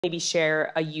maybe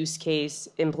share a use case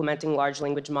implementing large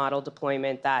language model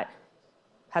deployment that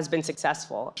has been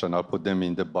successful? And I'll put them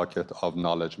in the bucket of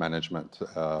knowledge management,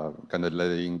 kind of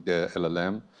letting the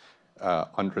LLM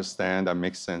understand and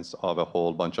make sense of a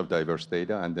whole bunch of diverse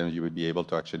data, and then you would be able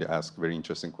to actually ask very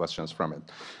interesting questions from it.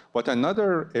 But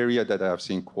another area that I've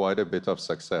seen quite a bit of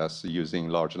success using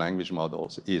large language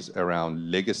models is around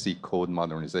legacy code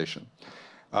modernization.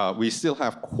 We still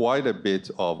have quite a bit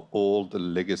of old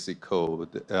legacy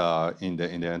code in the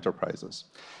enterprises.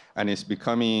 And it's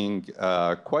becoming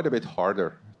quite a bit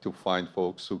harder to find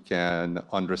folks who can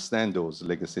understand those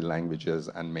legacy languages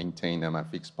and maintain them and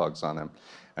fix bugs on them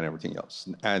and everything else.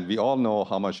 And we all know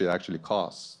how much it actually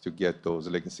costs to get those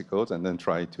legacy codes and then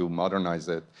try to modernize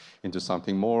it into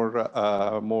something more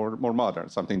modern,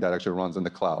 something that actually runs in the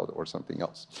cloud or something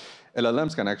else.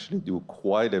 LLMs can actually do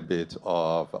quite a bit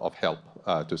of help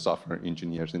to software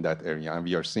engineers in that area. And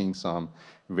we are seeing some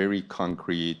very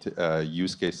concrete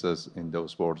use cases in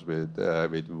those boards with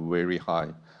very high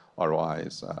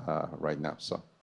ROIs right now. So